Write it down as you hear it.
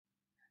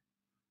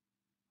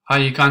Hi,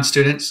 Econ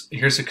students.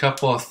 Here's a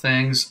couple of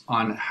things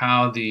on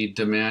how the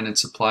demand and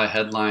supply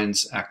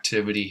headlines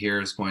activity here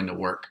is going to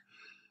work.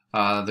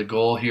 The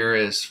goal here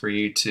is for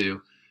you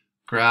to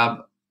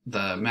grab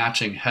the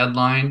matching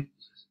headline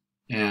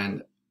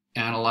and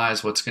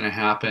analyze what's going to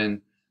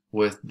happen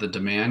with the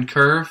demand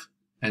curve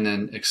and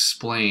then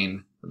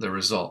explain the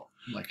result.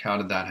 Like, how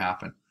did that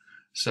happen?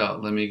 So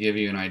let me give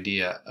you an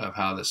idea of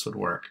how this would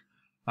work.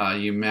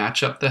 You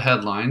match up the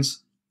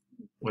headlines,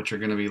 which are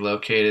going to be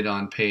located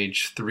on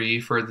page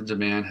 3 for the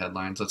demand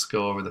headlines. Let's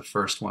go over the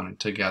first one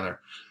together.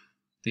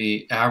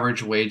 The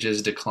average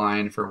wages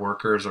decline for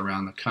workers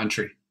around the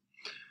country.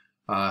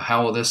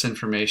 How will this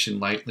information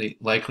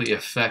likely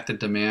affect the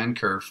demand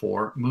curve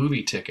for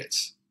movie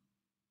tickets?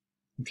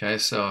 Okay,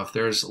 so if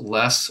there's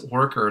less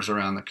workers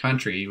around the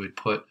country, you would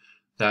put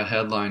that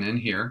headline in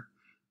here,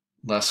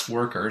 less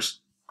workers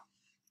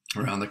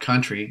around the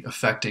country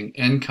affecting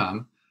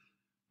income.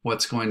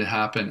 What's going to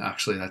happen,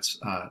 actually that's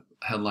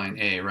headline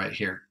A right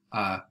here.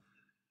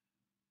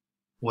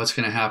 What's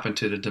going to happen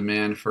to the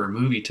demand for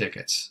movie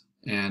tickets?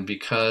 And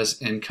because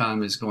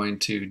income is going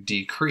to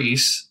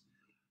decrease,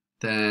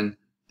 then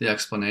the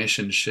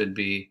explanation should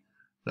be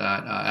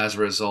that as a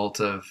result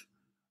of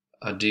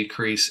a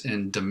decrease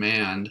in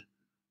demand,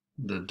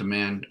 the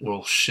demand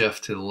will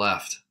shift to the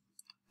left.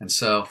 And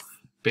so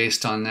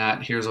based on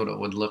that, here's what it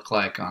would look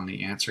like on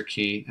the answer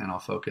key, and I'll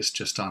focus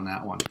just on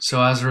that one.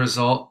 So as a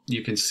result,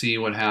 you can see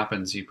what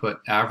happens. You put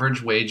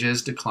average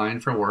wages decline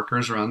for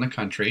workers around the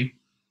country.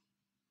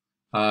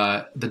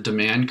 The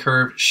demand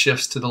curve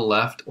shifts to the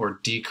left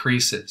or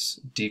decreases.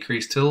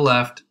 Decrease to the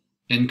left,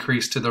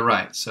 increase to the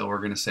right. So we're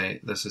going to say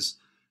this is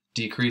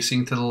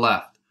decreasing to the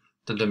left.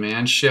 The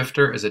demand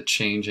shifter is a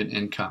change in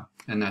income.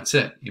 And that's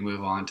it. You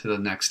move on to the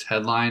next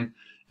headline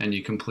and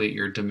you complete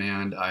your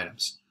demand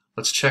items.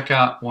 Let's check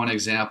out one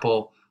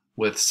example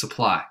with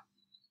supply.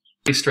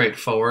 Pretty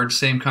straightforward,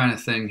 same kind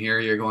of thing here.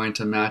 You're going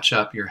to match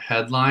up your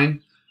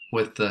headline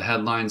with the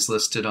headlines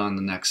listed on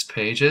the next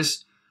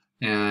pages,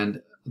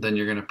 and then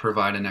you're going to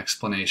provide an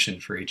explanation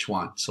for each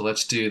one. So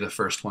let's do the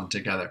first one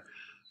together.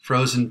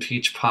 Frozen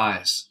peach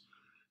pies.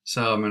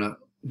 So I'm going to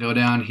go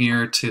down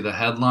here to the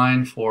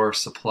headline for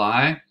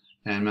supply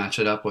and match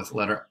it up with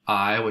letter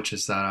I, which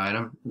is that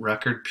item.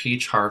 Record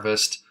peach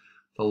harvest,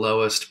 the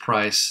lowest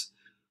price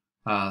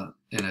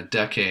in a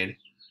decade.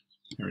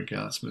 Here we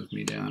go. Let's move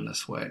me down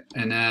this way.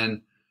 And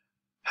then,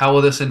 how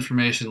will this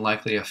information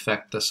likely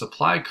affect the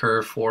supply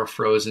curve for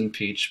frozen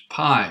peach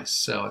pies?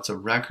 So it's a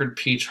record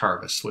peach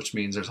harvest, which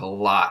means there's a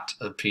lot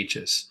of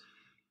peaches.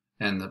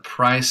 And the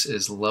price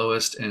is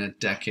lowest in a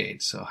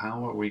decade. So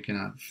how are we going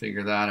to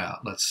figure that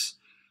out? Let's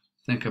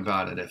think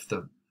about it. If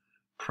the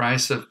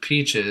price of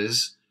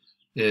peaches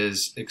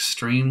is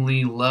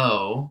extremely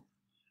low,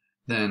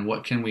 then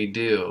what can we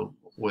do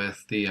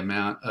with the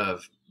amount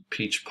of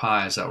peach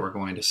pies that we're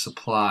going to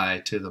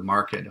supply to the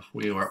market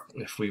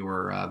if we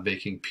were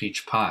baking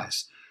peach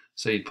pies?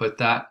 So you'd put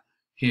that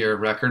here,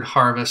 record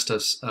harvest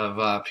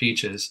of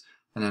peaches,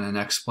 and then an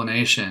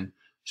explanation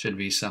should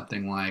be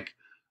something like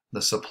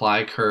the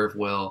supply curve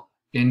will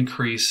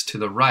increase to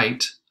the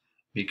right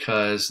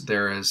because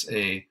there is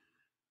a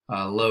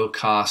low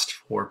cost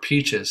for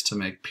peaches to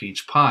make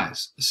peach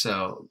pies.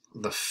 So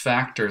the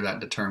factor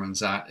that determines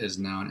that is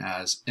known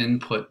as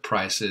input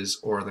prices,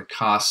 or the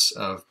costs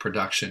of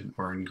production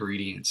or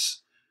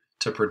ingredients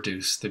to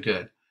produce the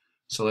good.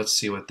 So let's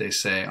see what they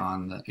say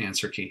on the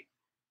answer key.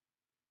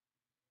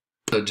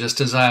 So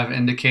just as I've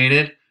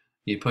indicated,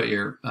 you put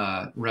your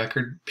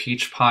record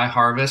peach pie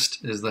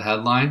harvest is the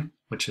headline,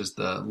 which is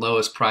the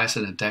lowest price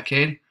in a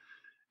decade,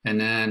 and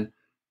then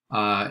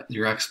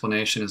your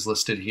explanation is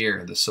listed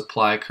here. The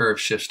supply curve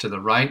shifts to the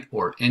right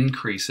or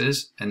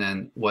increases, and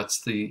then what's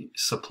the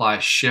supply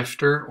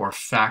shifter or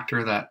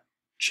factor that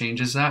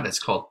changes that? It's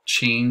called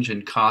change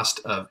in cost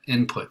of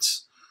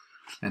inputs,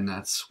 and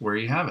that's where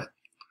you have it.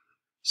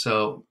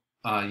 So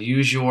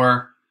use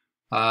your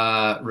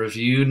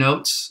review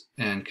notes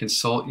and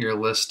consult your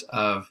list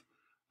of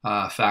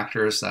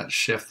factors that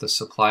shift the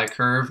supply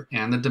curve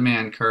and the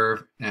demand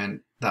curve, and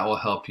that will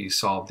help you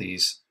solve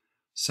these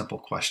simple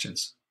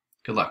questions.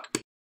 Good luck.